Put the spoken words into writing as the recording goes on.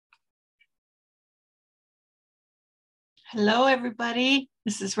Hello, everybody.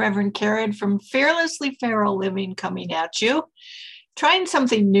 This is Reverend Karen from Fearlessly Feral Living coming at you. Trying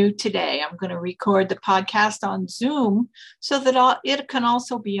something new today. I'm going to record the podcast on Zoom so that it can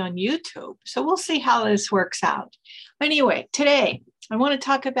also be on YouTube. So we'll see how this works out. Anyway, today I want to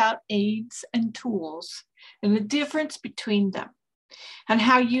talk about aids and tools and the difference between them and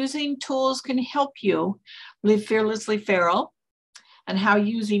how using tools can help you live fearlessly feral and how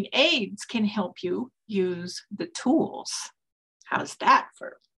using aids can help you use the tools. How's that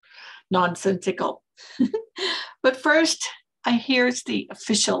for nonsensical? But first, here's the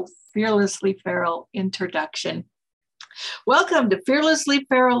official Fearlessly Feral introduction. Welcome to Fearlessly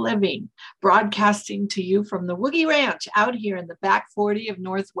Feral Living, broadcasting to you from the Woogie Ranch out here in the back 40 of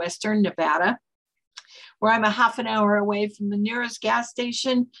northwestern Nevada, where I'm a half an hour away from the nearest gas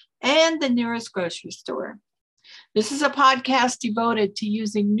station and the nearest grocery store. This is a podcast devoted to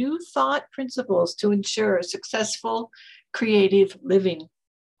using new thought principles to ensure successful, creative living.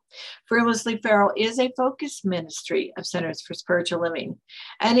 Fearlessly Feral is a focused ministry of Centers for Spiritual Living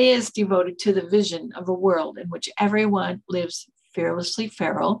and is devoted to the vision of a world in which everyone lives fearlessly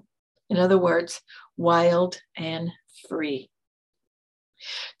feral, in other words, wild and free.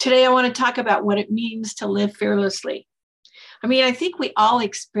 Today, I want to talk about what it means to live fearlessly. I think we all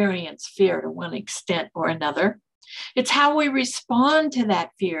experience fear to one extent or another. It's how we respond to that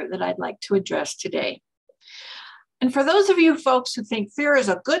fear that I'd like to address today. And for those of you folks who think fear is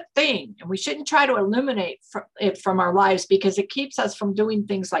a good thing and we shouldn't try to eliminate it from our lives because it keeps us from doing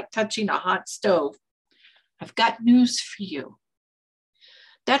things like touching a hot stove, I've got news for you.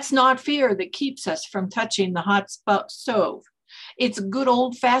 That's not fear that keeps us from touching the hot stove. It's good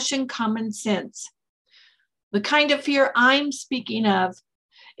old-fashioned common sense. The kind of fear I'm speaking of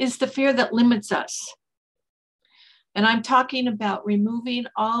is the fear that limits us. And I'm talking about removing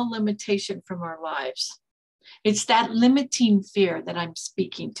all limitation from our lives. It's that limiting fear that I'm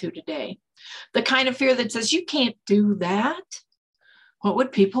speaking to today. The kind of fear that says, you can't do that. What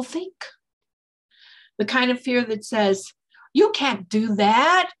would people think? The kind of fear that says, you can't do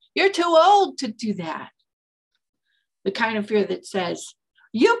that. You're too old to do that. The kind of fear that says,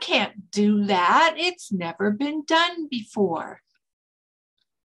 you can't do that. It's never been done before.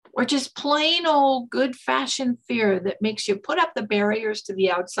 Or just plain old good-fashioned fear that makes you put up the barriers to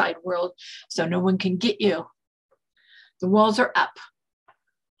the outside world so no one can get you. The walls are up,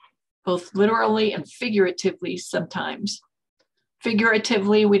 both literally and figuratively sometimes.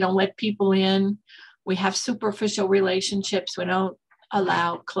 Figuratively, we don't let people in. We have superficial relationships. We don't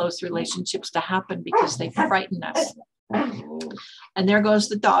allow close relationships to happen because they frighten us. And there goes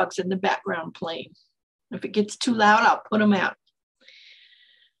the dogs in the background playing. If it gets too loud, I'll put them out.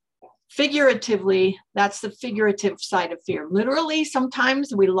 Figuratively, that's the figurative side of fear. Literally,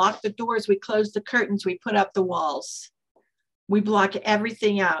 sometimes we lock the doors, we close the curtains, we put up the walls. We block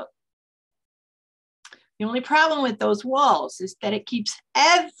everything out. The only problem with those walls is that it keeps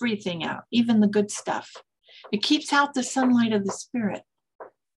everything out, even the good stuff. It keeps out the sunlight of the spirit.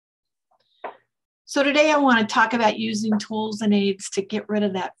 So today I want to talk about using tools and aids to get rid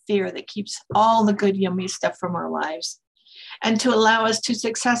of that fear that keeps all the good, yummy stuff from our lives and to allow us to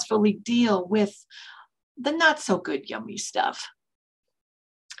successfully deal with the not so good, yummy stuff.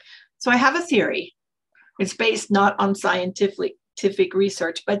 So I have a theory. It's based not on scientific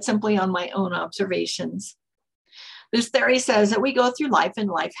research, but simply on my own observations. This theory says that we go through life and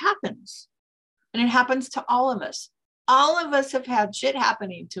life happens. And it happens to all of us. All of us have had shit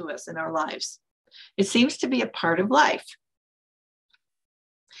happening to us in our lives. It seems to be a part of life.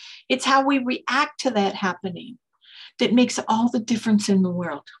 It's how we react to that happening that makes all the difference in the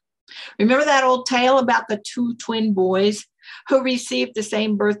world. Remember that old tale about the two twin boys who received the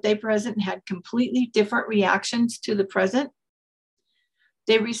same birthday present and had completely different reactions to the present?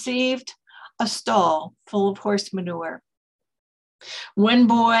 They received a stall full of horse manure. One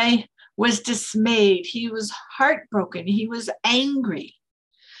boy was dismayed. He was heartbroken. He was angry.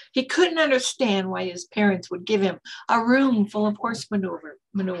 He couldn't understand why his parents would give him a room full of horse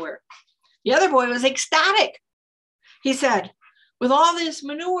manure. The other boy was ecstatic. He said, with all this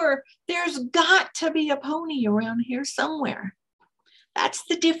manure, there's got to be a pony around here somewhere. That's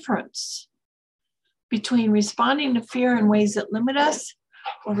the difference between responding to fear in ways that limit us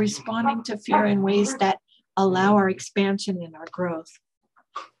or responding to fear in ways that allow our expansion and our growth.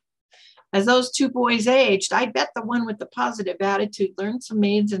 As those two boys aged, I bet the one with the positive attitude learned some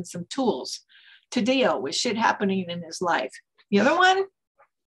aids and some tools to deal with shit happening in his life. The other one,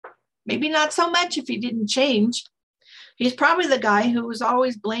 maybe not so much if he didn't change. He's probably the guy who was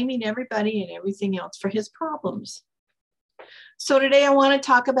always blaming everybody and everything else for his problems. So today I want to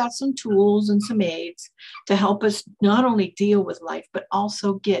talk about some tools and some aids to help us not only deal with life, but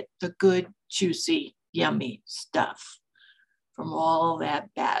also get the good, juicy, yummy stuff from all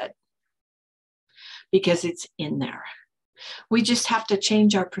that bad, because it's in there. We just have to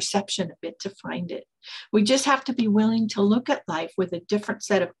change our perception a bit to find it. We just have to be willing to look at life with a different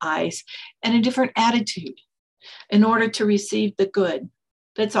set of eyes and a different attitude in order to receive the good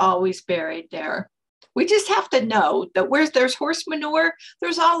that's always buried there. We just have to know that where there's horse manure,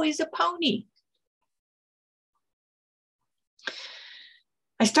 there's always a pony.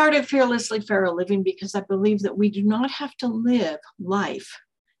 I started Fearlessly Feral Living because I believe that we do not have to live life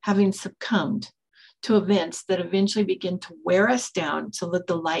having succumbed to events that eventually begin to wear us down so that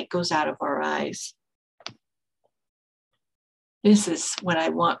the light goes out of our eyes. This is what I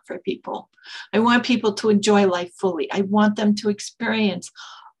want for people. I want people to enjoy life fully. I want them to experience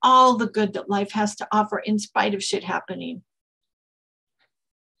all the good that life has to offer in spite of shit happening.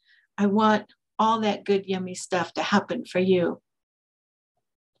 I want all that good, yummy stuff to happen for you.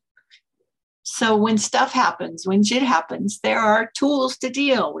 So when stuff happens, when shit happens, there are tools to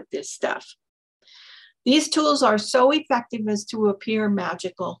deal with this stuff. These tools are so effective as to appear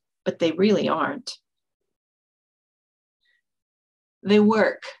magical, but they really aren't. They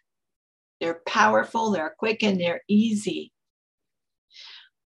work. They're powerful, they're quick, and they're easy.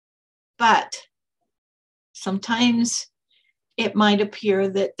 But sometimes it might appear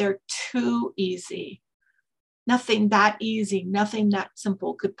that they're too easy. Nothing that easy, nothing that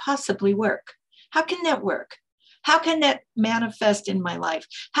simple could possibly work. How can that work? How can that manifest in my life?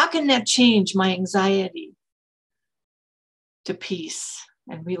 How can that change my anxiety to peace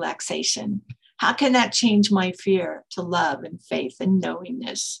and relaxation? How can that change my fear to love and faith and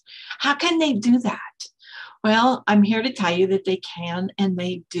knowingness? How can they do that? Well, I'm here to tell you that they can and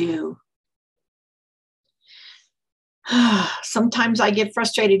they do. Sometimes I get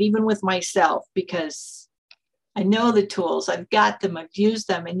frustrated even with myself because I know the tools, I've got them, I've used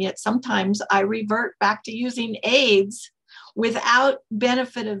them, and yet sometimes I revert back to using aids without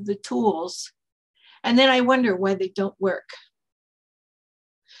benefit of the tools. And then I wonder why they don't work.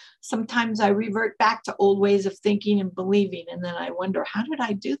 Sometimes I revert back to old ways of thinking and believing, and then I wonder, how did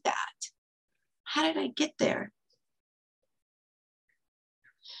I do that? How did I get there?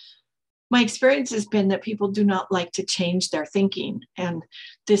 My experience has been that people do not like to change their thinking. And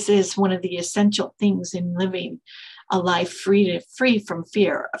this is one of the essential things in living a life free from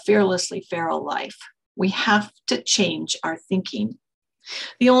fear, a fearlessly feral life. We have to change our thinking.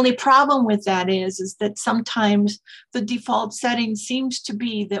 The only problem with that is that sometimes the default setting seems to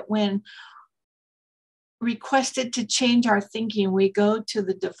be that when requested to change our thinking, we go to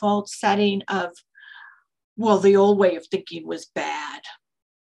the default setting of, well, the old way of thinking was bad.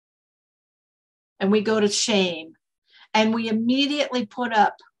 And we go to shame, and we immediately put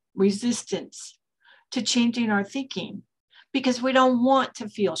up resistance to changing our thinking because we don't want to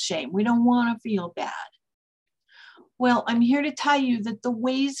feel shame. We don't want to feel bad. Well, I'm here to tell you that the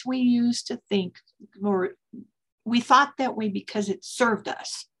ways we used to think, or we thought that way because it served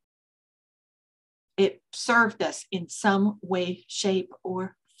us. It served us in some way, shape,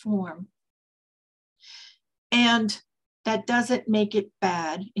 or form. And that doesn't make it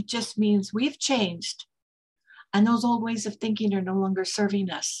bad. It just means we've changed. And those old ways of thinking are no longer serving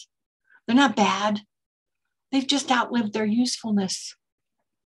us. They're not bad. They've just outlived their usefulness.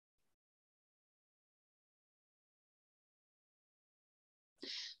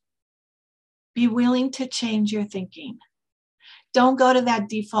 Be willing to change your thinking. Don't go to that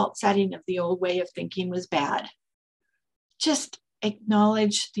default setting of the old way of thinking was bad. Just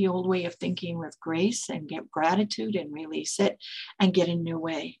acknowledge the old way of thinking with grace and get gratitude and release it and get a new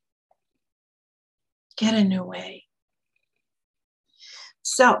way. Get a new way.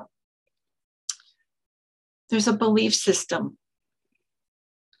 So, there's a belief system.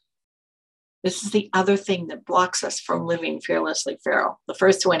 This is the other thing that blocks us from living fearlessly feral. The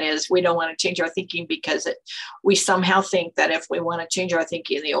first one is we don't want to change our thinking because we somehow think that if we want to change our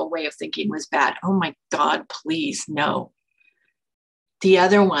thinking, the old way of thinking was bad. Oh my God, please, no. The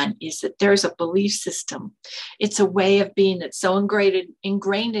other one is that there's a belief system. It's a way of being that's so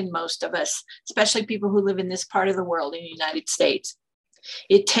ingrained in most of us, especially people who live in this part of the world in the United States.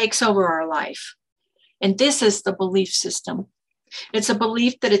 It takes over our life. And this is the belief system. It's a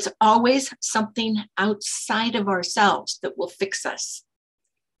belief that it's always something outside of ourselves that will fix us.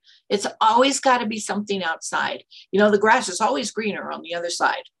 It's always got to be something outside. You know, the grass is always greener on the other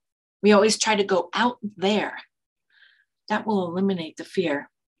side. We always try to go out there. That will eliminate the fear.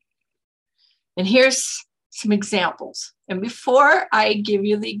 And here's some examples. And before I give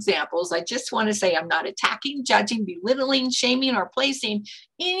you the examples, I just want to say I'm not attacking, judging, belittling, shaming, or placing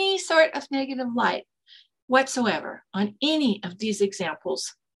any sort of negative light whatsoever on any of these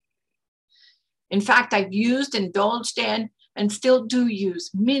examples. In fact, I've used, indulged in, and still do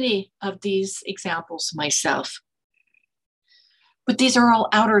use many of these examples myself. But these are all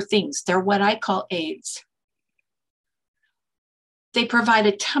outer things. They're what I call aids. They provide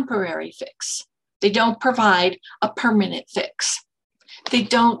a temporary fix. They don't provide a permanent fix. They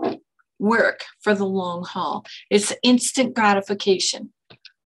don't work for the long haul. It's instant gratification.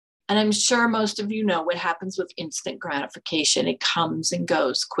 And I'm sure most of you know what happens with instant gratification. It comes and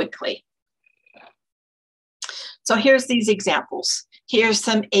goes quickly. So here's these examples. Here's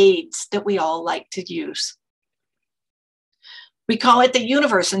some aids that we all like to use. We call it the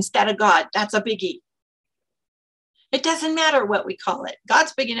universe instead of God. That's a biggie. It doesn't matter what we call it.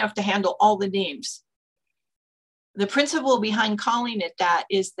 God's big enough to handle all the names. The principle behind calling it that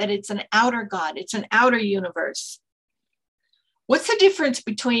is that it's an outer God. It's an outer universe. What's the difference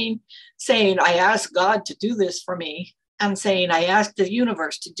between saying, I asked God to do this for me, and saying, I asked the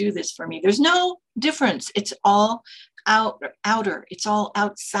universe to do this for me? There's no difference. It's all outer. It's all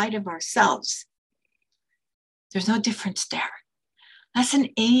outside of ourselves. There's no difference there. That's an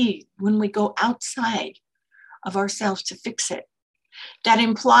aid when we go outside of ourselves to fix it. That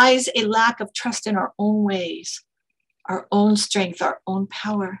implies a lack of trust in our own ways, our own strength, our own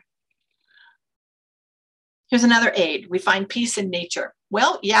power. Here's another aid. We find peace in nature.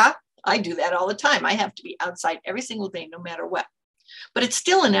 Well, yeah, I do that all the time. I have to be outside every single day, no matter what. But it's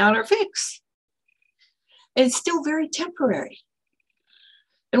still an outer fix. It's still very temporary.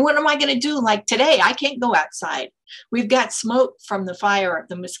 And what am I going to do? Like today, I can't go outside. We've got smoke from the fire,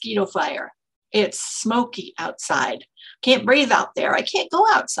 the mosquito fire. It's smoky outside. Can't breathe out there. I can't go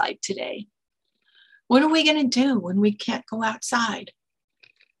outside today. What are we going to do when we can't go outside?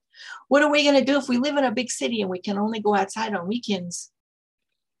 What are we going to do if we live in a big city and we can only go outside on weekends?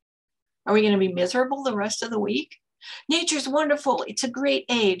 Are we going to be miserable the rest of the week? Nature's wonderful. It's a great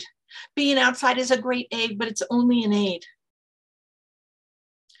aid. Being outside is a great aid, but it's only an aid.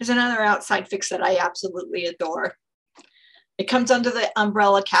 There's another outside fix that I absolutely adore. It comes under the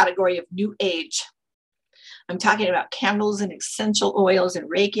umbrella category of New Age. I'm talking about candles and essential oils and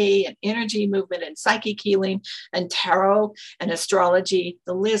Reiki and energy movement and psychic healing and tarot and astrology.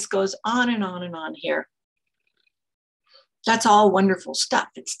 The list goes on and on and on here. That's all wonderful stuff.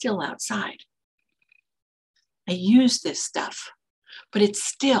 It's still outside. I use this stuff, but it's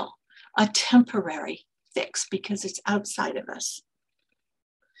still a temporary fix because it's outside of us.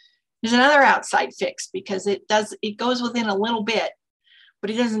 There's another outside fix because it goes within a little bit,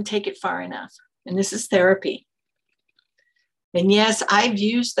 but it doesn't take it far enough. And this is therapy. And yes, I've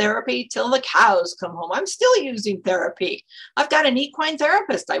used therapy till the cows come home. I'm still using therapy. I've got an equine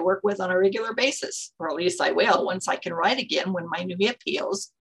therapist I work with on a regular basis, or at least I will once I can ride again when my new hip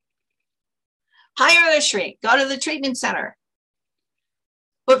heals. Hire a shrink, go to the treatment center.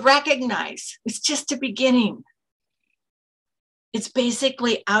 But recognize it's just a beginning. It's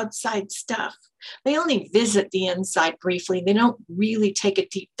basically outside stuff. They only visit the inside briefly. They don't really take a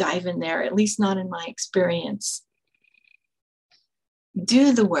deep dive in there, at least not in my experience.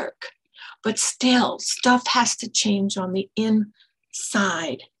 Do the work, but still, stuff has to change on the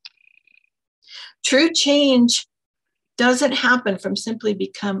inside. True change doesn't happen from simply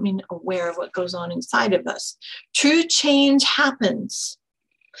becoming aware of what goes on inside of us. True change happens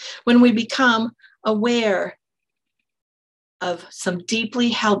when we become aware of some deeply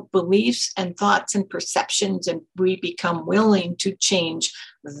held beliefs and thoughts and perceptions, and we become willing to change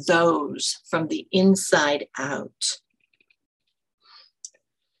those from the inside out.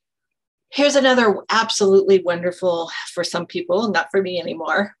 Here's another absolutely wonderful, for some people, not for me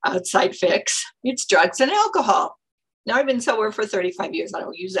anymore, outside fix. It's drugs and alcohol. Now, I've been sober for 35 years. I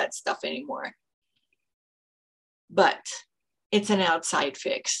don't use that stuff anymore. But it's an outside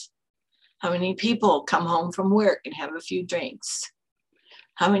fix. How many people come home from work and have a few drinks?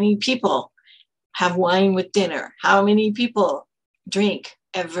 How many people have wine with dinner? How many people drink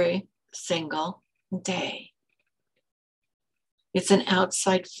every single day? It's an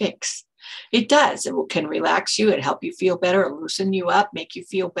outside fix. It does. It can relax you. It help you feel better, loosen you up, make you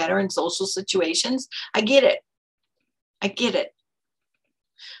feel better in social situations. I get it. I get it.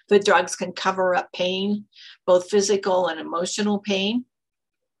 The drugs can cover up pain, both physical and emotional pain.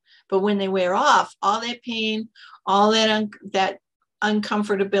 But when they wear off, all that pain, all that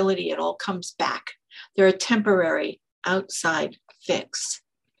uncomfortability, it all comes back. They're a temporary outside fix.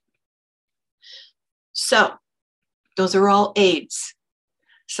 So those are all aids.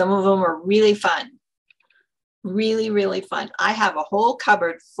 Some of them are really fun. Really, really fun. I have a whole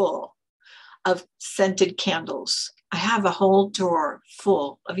cupboard full of scented candles. I have a whole drawer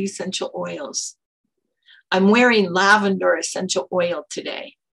full of essential oils. I'm wearing lavender essential oil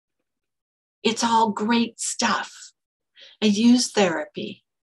today. It's all great stuff. I use therapy.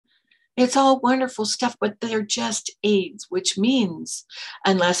 It's all wonderful stuff, but they're just aids, which means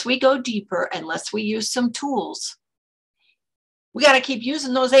unless we go deeper, unless we use some tools, we got to keep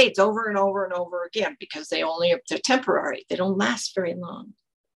using those aids over and over and over again because they're temporary. They don't last very long.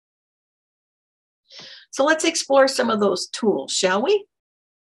 So let's explore some of those tools, shall we?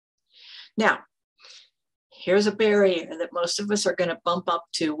 Now, here's a barrier that most of us are going to bump up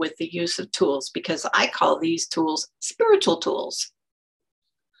to with the use of tools, because I call these tools spiritual tools.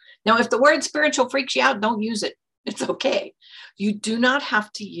 Now, if the word spiritual freaks you out, don't use it. It's okay. You do not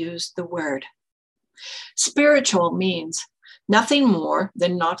have to use the word. Spiritual means nothing more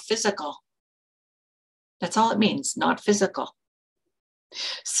than not physical. That's all it means, not physical.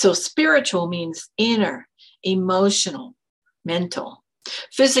 So spiritual means inner, emotional, mental.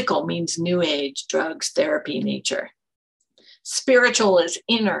 Physical means new age, drugs, therapy, nature. Spiritual is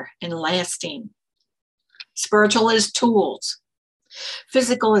inner and lasting. Spiritual is tools.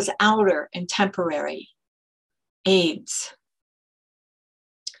 Physical is outer and temporary. Aids.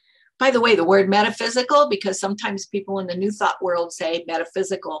 By the way, the word metaphysical, because sometimes people in the New Thought world say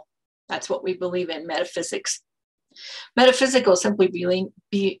metaphysical. That's what we believe in, metaphysics. Metaphysical simply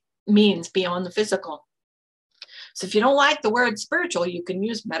means beyond the physical. So if you don't like the word spiritual, you can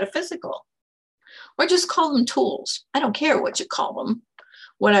use metaphysical or just call them tools. I don't care what you call them.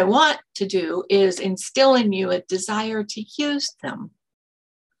 What I want to do is instill in you a desire to use them.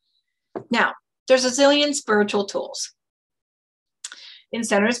 Now, there's a zillion spiritual tools. In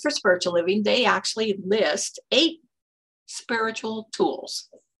Centers for Spiritual Living, they actually list 8 spiritual tools.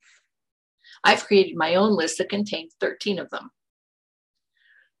 I've created my own list that contains 13 of them.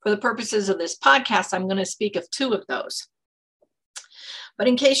 For the purposes of this podcast, I'm going to speak of 2 of those. But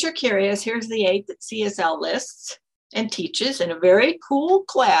in case you're curious, here's the 8 that CSL lists and teaches in a very cool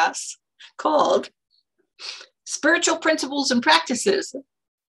class called Spiritual Principles and Practices.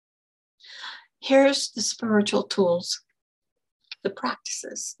 Here's the spiritual tools, the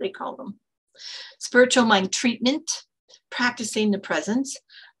practices, they call them. Spiritual mind treatment, practicing the presence,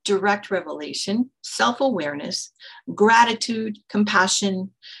 direct revelation, self-awareness, gratitude,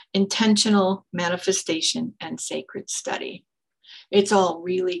 compassion, intentional manifestation, and sacred study. It's all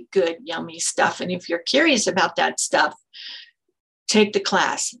really good, yummy stuff. And if you're curious about that stuff, take the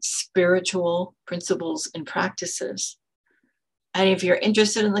class, Spiritual Principles and Practices. And if you're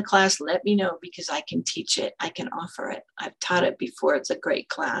interested in the class, let me know, because I can teach it. I can offer it. I've taught it before. It's a great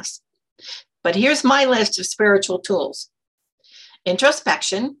class. But here's my list of spiritual tools.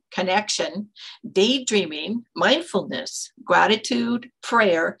 Introspection, connection, daydreaming, mindfulness, gratitude,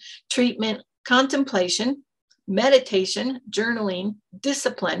 prayer, treatment, contemplation, meditation, journaling,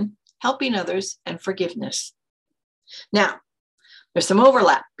 discipline, helping others, and forgiveness. Now, there's some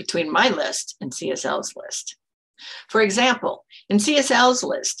overlap between my list and CSL's list. For example, in CSL's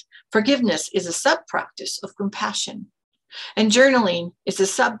list, forgiveness is a sub-practice of compassion, and journaling is a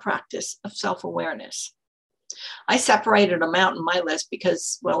sub-practice of self-awareness. I separated them out in my list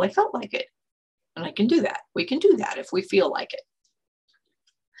because, well, I felt like it. And I can do that. We can do that if we feel like it.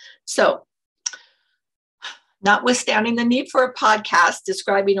 So, notwithstanding the need for a podcast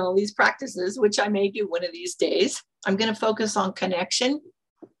describing all these practices, which I may do one of these days, I'm going to focus on connection,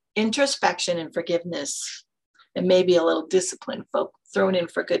 introspection, and forgiveness, and maybe a little discipline thrown in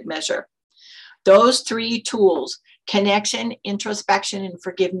for good measure. Those 3 tools, connection, introspection, and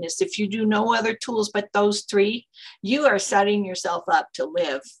forgiveness. If you do no other tools but those 3, you are setting yourself up to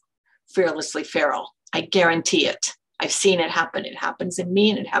live fearlessly feral. I guarantee it. I've seen it happen. It happens in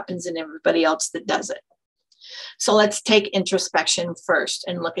me and it happens in everybody else that does it. So let's take introspection first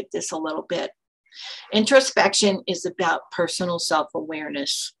and look at this a little bit. Introspection is about personal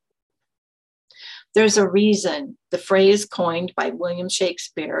self-awareness. There's a reason the phrase coined by William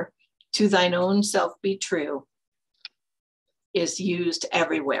Shakespeare, "To thine own self be true," is used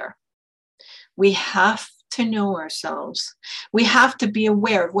everywhere. We have to know ourselves. We have to be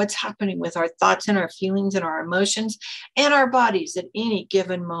aware of what's happening with our thoughts and our feelings and our emotions and our bodies at any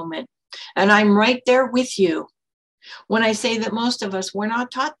given moment. And I'm right there with you when I say that most of us were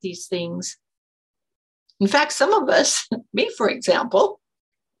not taught these things. In fact, some of us, me for example,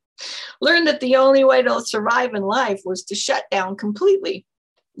 learned that the only way to survive in life was to shut down completely.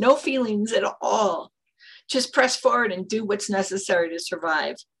 No feelings at all. Just press forward and do what's necessary to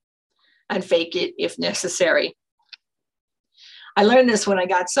survive, and fake it if necessary. I learned this when I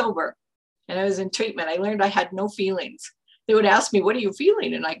got sober. And I was in treatment. I learned I had no feelings. They would ask me, what are you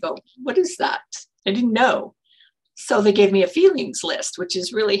feeling? And I go, what is that? I didn't know. So they gave me a feelings list, which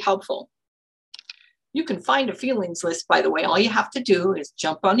is really helpful. You can find a feelings list, by the way. All you have to do is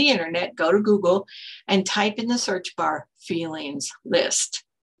jump on the internet, go to Google, and type in the search bar, feelings list.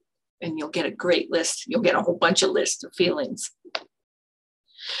 And you'll get a great list. You'll get a whole bunch of lists of feelings.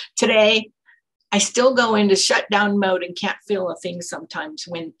 Today, I still go into shutdown mode and can't feel a thing sometimes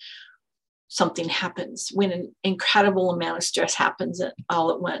when something happens, when an incredible amount of stress happens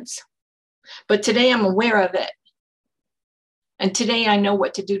all at once. But today I'm aware of it. And today I know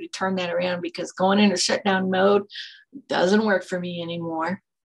what to do to turn that around, because going into shutdown mode doesn't work for me anymore.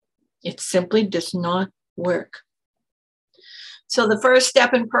 It simply does not work. So the first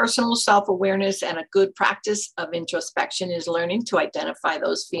step in personal self-awareness and a good practice of introspection is learning to identify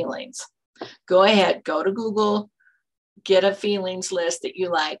those feelings. Go ahead, go to Google, get a feelings list that you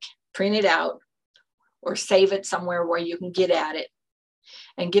like, print it out, or save it somewhere where you can get at it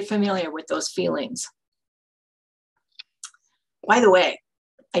and get familiar with those feelings. By the way,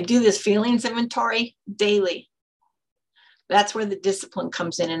 I do this feelings inventory daily. That's where the discipline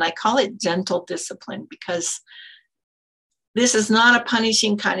comes in. And I call it gentle discipline, because this is not a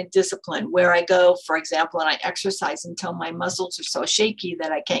punishing kind of discipline where I go, for example, and I exercise until my muscles are so shaky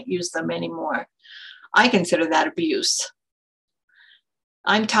that I can't use them anymore. I consider that abuse.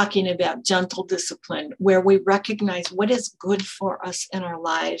 I'm talking about gentle discipline, where we recognize what is good for us in our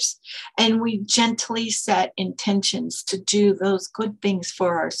lives, and we gently set intentions to do those good things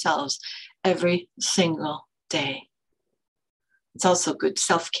for ourselves every single day. It's also good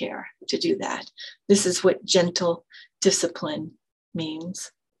self-care to do that. This is what gentle discipline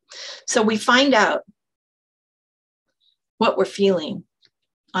means. So we find out what we're feeling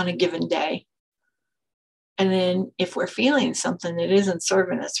on a given day. And then if we're feeling something that isn't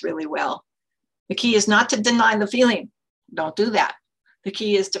serving us really well, the key is not to deny the feeling. Don't do that. The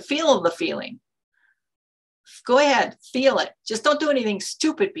key is to feel the feeling. Go ahead, feel it. Just don't do anything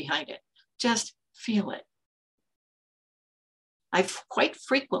stupid behind it. Just feel it. I quite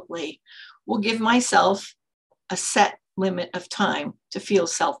frequently will give myself a set limit of time to feel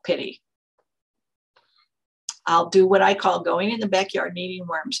self-pity. I'll do what I call going in the backyard and eating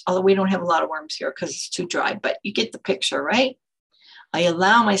worms, although we don't have a lot of worms here because it's too dry, but you get the picture, right? I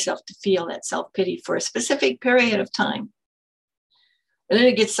allow myself to feel that self-pity for a specific period of time. And then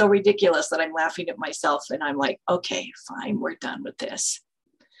it gets so ridiculous that I'm laughing at myself and I'm like, okay, fine, we're done with this.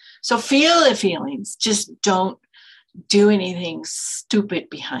 So feel the feelings, just don't do anything stupid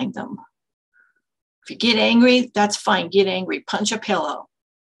behind them. If you get angry, that's fine, get angry, punch a pillow.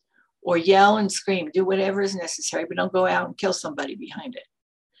 Or yell and scream, do whatever is necessary, but don't go out and kill somebody behind it.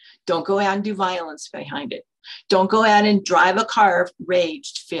 Don't go out and do violence behind it. Don't go out and drive a car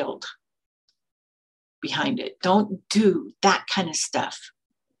rage-filled behind it. Don't do that kind of stuff.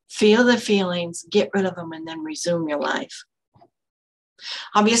 Feel the feelings, get rid of them, and then resume your life.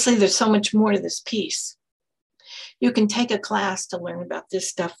 Obviously, there's so much more to this piece. You can take a class to learn about this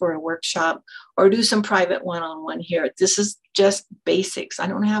stuff for a workshop, or do some private one-on-one here. This is just basics. I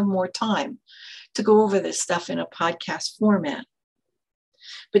don't have more time to go over this stuff in a podcast format.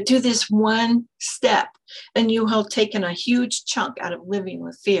 But do this one step, and you have taken a huge chunk out of living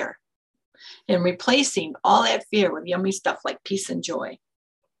with fear and replacing all that fear with yummy stuff like peace and joy.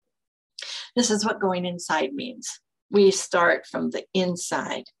 This is what going inside means. We start from the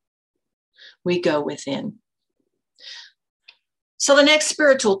inside. We go within. So the next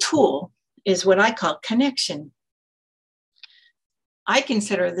spiritual tool is what I call connection. I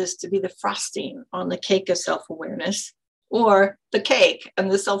consider this to be the frosting on the cake of self-awareness, or the cake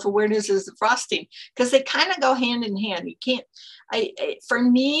and the self-awareness is the frosting, because they kind of go hand in hand. You can't, for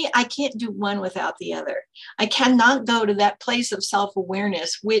me, I can't do one without the other. I cannot go to that place of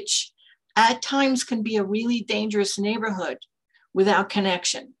self-awareness, which at times can be a really dangerous neighborhood, without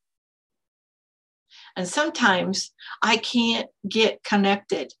connection. And sometimes I can't get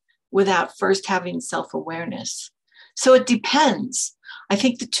connected without first having self-awareness. So it depends. I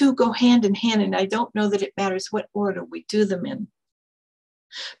think the two go hand in hand, and I don't know that it matters what order we do them in.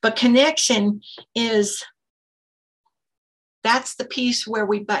 But connection that's the piece where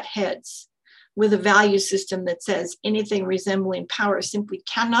we butt heads with a value system that says anything resembling power simply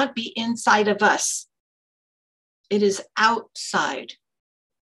cannot be inside of us. It is outside.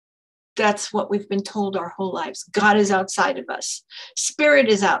 That's what we've been told our whole lives. God is outside of us. Spirit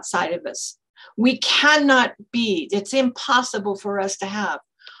is outside of us. We cannot be, it's impossible for us to have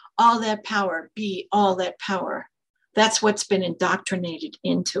all that power, be all that power. That's what's been indoctrinated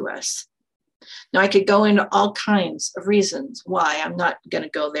into us. Now, I could go into all kinds of reasons why. I'm not going to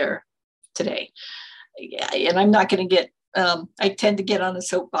go there today. Yeah, and I'm not going to get, I tend to get on a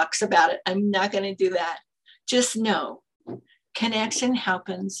soapbox about it. I'm not going to do that. Just know connection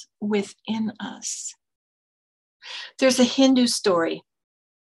happens within us. There's a Hindu story,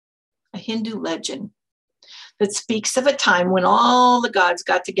 a Hindu legend that speaks of a time when all the gods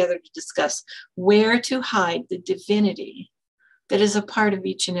got together to discuss where to hide the divinity that is a part of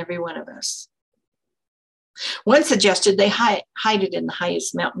each and every one of us. One suggested they hide it in the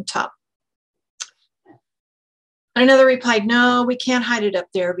highest mountaintop. Another replied, no, we can't hide it up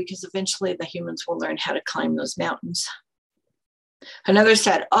there because eventually the humans will learn how to climb those mountains. Another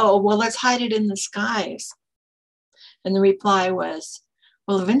said, oh, well, let's hide it in the skies. And the reply was,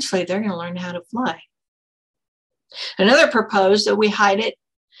 well, eventually they're going to learn how to fly. Another proposed that we hide it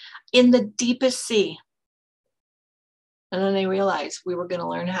in the deepest sea. And then they realized we were going to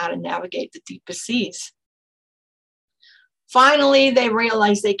learn how to navigate the deepest seas. Finally, they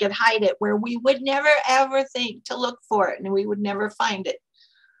realized they could hide it where we would never, ever think to look for it, and we would never find it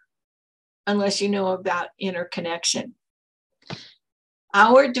unless you know about interconnection.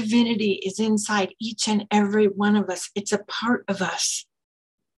 Our divinity is inside each and every one of us. It's a part of us.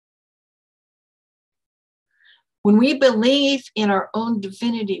 When we believe in our own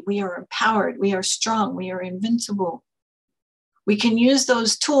divinity, we are empowered, we are strong, we are invincible. We can use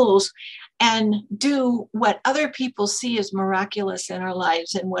those tools and do what other people see as miraculous in our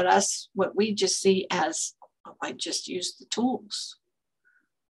lives and what we just see as, oh, I just used the tools.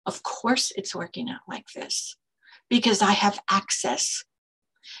 Of course it's working out like this because I have access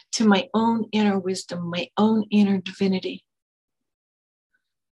to my own inner wisdom, my own inner divinity.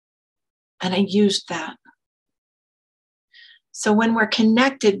 And I used that. So when we're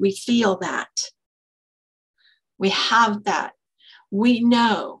connected, we feel that. We have that. We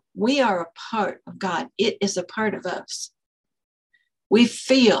know we are a part of God. It is a part of us. We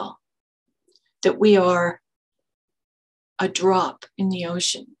feel that we are a drop in the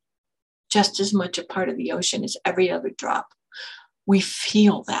ocean, just as much a part of the ocean as every other drop. We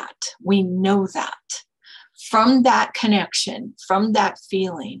feel that. We know that. From that connection, from that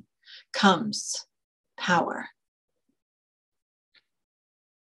feeling comes power.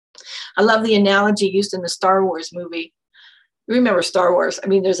 I love the analogy used in the Star Wars movie. Remember Star Wars? I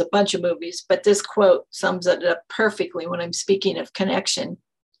mean, there's a bunch of movies, but this quote sums it up perfectly when I'm speaking of connection.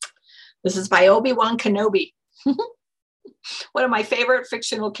 This is by Obi-Wan Kenobi, one of my favorite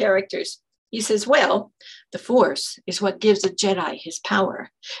fictional characters. He says, well, the Force is what gives a Jedi his power.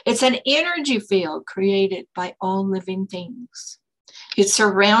 It's an energy field created by all living things. It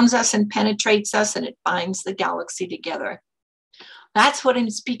surrounds us and penetrates us, and it binds the galaxy together. That's what I'm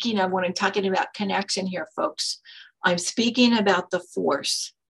speaking of when I'm talking about connection here, folks. I'm speaking about the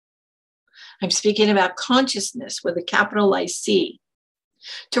Force. I'm speaking about consciousness with a capitalized C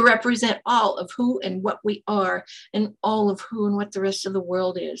to represent all of who and what we are and all of who and what the rest of the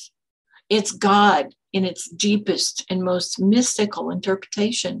world is. It's God in its deepest and most mystical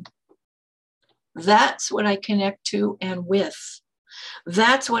interpretation. That's what I connect to and with.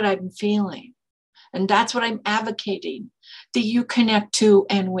 That's what I'm feeling. And that's what I'm advocating that you connect to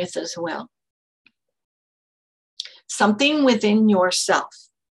and with as well. Something within yourself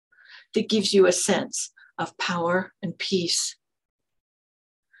that gives you a sense of power and peace.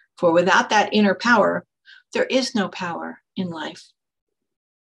 For without that inner power, there is no power in life.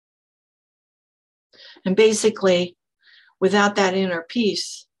 And basically, without that inner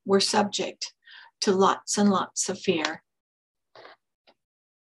peace, we're subject to lots and lots of fear.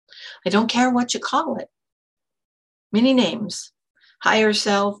 I don't care what you call it. Many names. Higher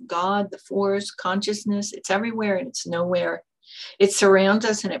self, God, the Force, consciousness, it's everywhere and it's nowhere. It surrounds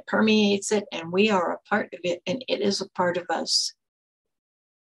us and it permeates it, and we are a part of it, and it is a part of us.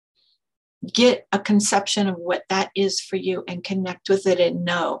 Get a conception of what that is for you and connect with it and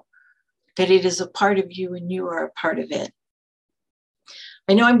know that it is a part of you and you are a part of it.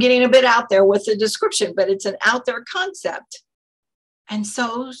 I know I'm getting a bit out there with the description, but it's an out there concept. And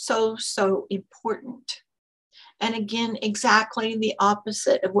so important. And again, exactly the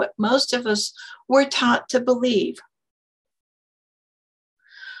opposite of what most of us were taught to believe.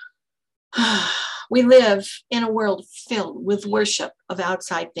 We live in a world filled with worship of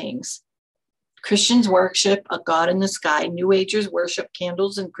outside things. Christians worship a God in the sky. New Agers worship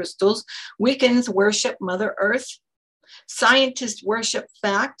candles and crystals. Wiccans worship Mother Earth. Scientists worship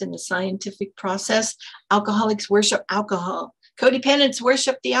fact and the scientific process. Alcoholics worship alcohol. Codependents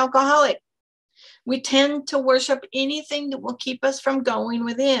worship the alcoholic. We tend to worship anything that will keep us from going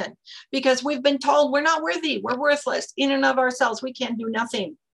within because we've been told we're not worthy, we're worthless. In and of ourselves, we can do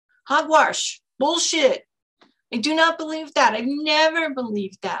nothing. Hogwash, bullshit. I do not believe that. I've never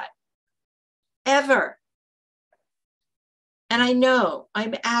believed that. ever. And I know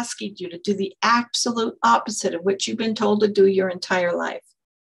I'm asking you to do the absolute opposite of what you've been told to do your entire life.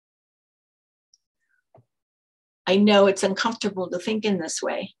 I know it's uncomfortable to think in this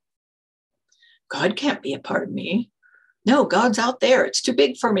way. God can't be a part of me. No, God's out there. It's too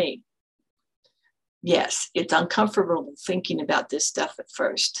big for me. Yes, it's uncomfortable thinking about this stuff at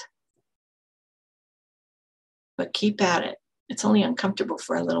first. But keep at it. It's only uncomfortable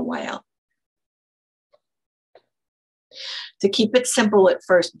for a little while. To keep it simple at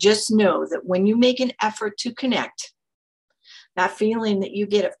first, just know that when you make an effort to connect, that feeling that you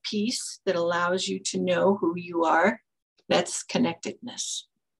get of peace that allows you to know who you are, that's connectedness.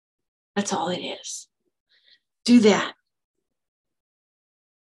 That's all it is. Do that.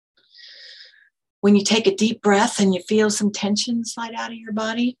 When you take a deep breath and you feel some tension slide out of your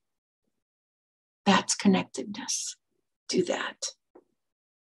body, that's connectedness. Do that.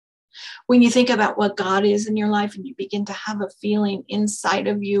 When you think about what God is in your life and you begin to have a feeling inside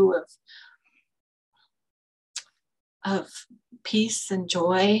of you of peace and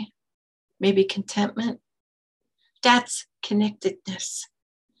joy, maybe contentment, that's connectedness.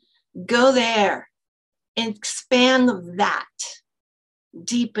 Go there and expand that,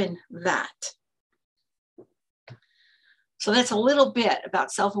 deepen that. So that's a little bit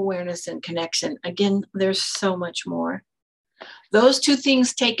about self-awareness and connection. Again, there's so much more. Those two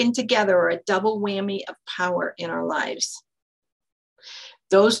things taken together are a double whammy of power in our lives.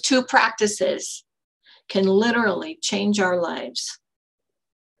 Those two practices can literally change our lives.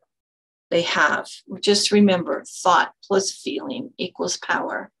 They have. Just remember, thought plus feeling equals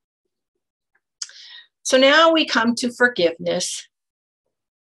power. So now we come to forgiveness.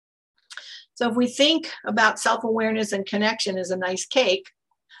 So if we think about self-awareness and connection as a nice cake,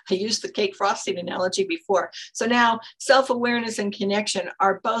 I used the cake frosting analogy before. So now self-awareness and connection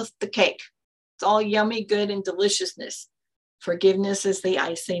are both the cake. It's all yummy, good, and deliciousness. Forgiveness is the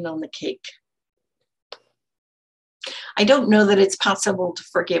icing on the cake. I don't know that it's possible to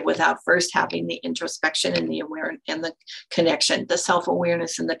forgive without first having the introspection and the awareness and the connection, the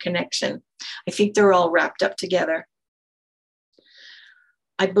self-awareness and the connection. I think they're all wrapped up together.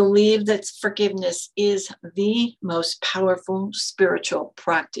 I believe that forgiveness is the most powerful spiritual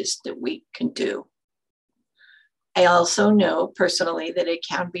practice that we can do. I also know personally that it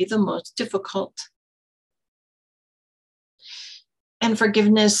can be the most difficult. And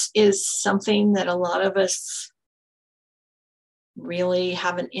forgiveness is something that a lot of us really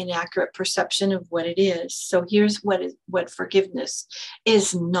have an inaccurate perception of what it is. So here's what forgiveness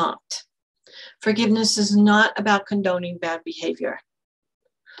is not. Forgiveness is not about condoning bad behavior.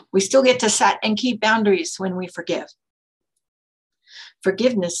 We still get to set and keep boundaries when we forgive.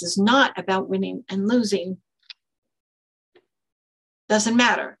 Forgiveness is not about winning and losing. Doesn't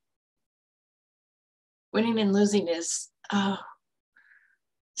matter. Winning and losing is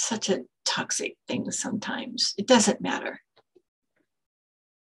such a toxic thing sometimes. It doesn't matter.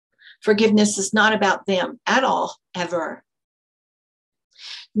 Forgiveness is not about them at all, ever.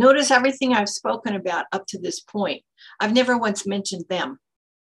 Notice everything I've spoken about up to this point. I've never once mentioned them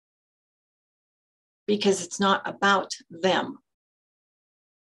because it's not about them.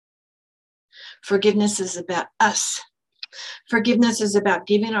 Forgiveness is about us. Forgiveness is about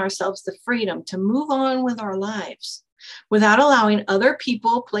giving ourselves the freedom to move on with our lives without allowing other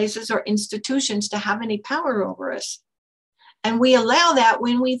people, places, or institutions to have any power over us. And we allow that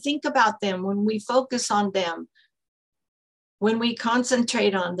when we think about them, when we focus on them, when we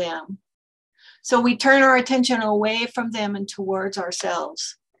concentrate on them. So we turn our attention away from them and towards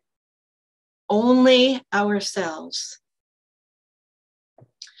ourselves. Only ourselves.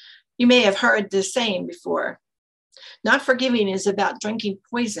 You may have heard this saying before. Not forgiving is about drinking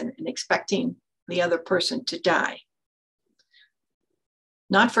poison and expecting the other person to die.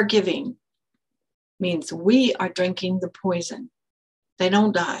 Not forgiving means we are drinking the poison. They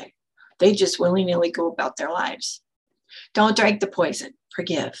don't die. They just willy-nilly go about their lives. Don't drink the poison.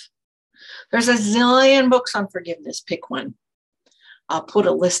 Forgive. There's a zillion books on forgiveness. Pick one. I'll put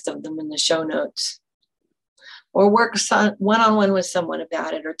a list of them in the show notes. Or work one-on-one with someone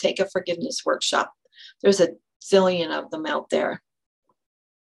about it, or take a forgiveness workshop. There's a zillion of them out there.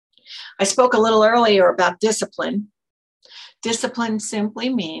 I spoke a little earlier about discipline. Discipline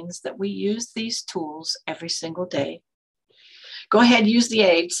simply means that we use these tools every single day. Go ahead, use the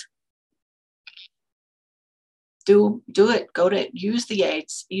aids. Do it. Use the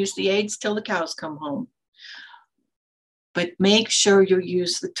aids. Use the aids till the cows come home. But make sure you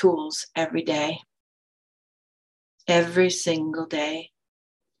use the tools every day. Every single day.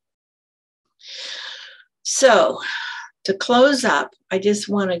 So To close up, I just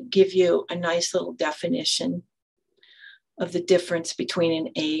want to give you a nice little definition of the difference between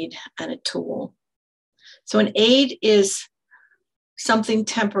an aid and a tool. So an aid is something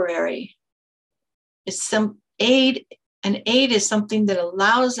temporary. An aid is something that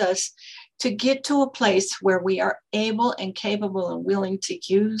allows us to get to a place where we are able and capable and willing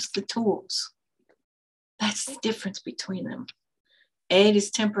to use the tools. That's the difference between them. Aid is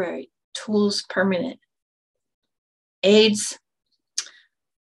temporary, tools permanent. Aids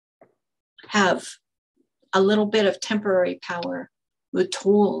have a little bit of temporary power. The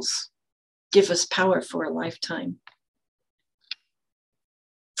tools give us power for a lifetime.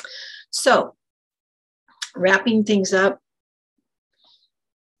 So, wrapping things up,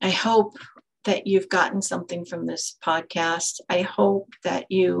 I hope that you've gotten something from this podcast. I hope that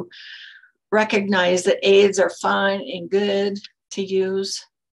you recognize that aids are fine and good to use,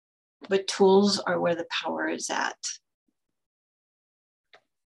 but tools are where the power is at.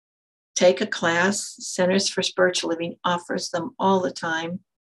 Take a class. Centers for Spiritual Living offers them all the time.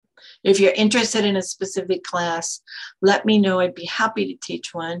 If you're interested in a specific class, let me know. I'd be happy to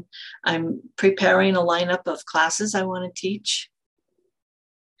teach one. I'm preparing a lineup of classes I want to teach.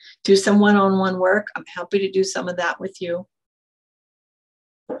 Do some one-on-one work. I'm happy to do some of that with you.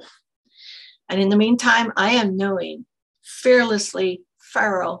 And in the meantime, I am knowing fearlessly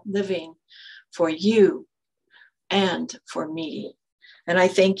feral living for you and for me. And I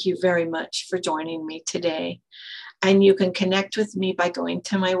thank you very much for joining me today. And you can connect with me by going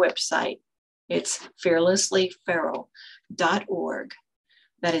to my website. It's fearlesslyferal.org.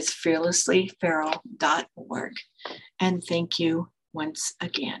 That is fearlesslyferal.org. And thank you once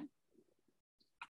again.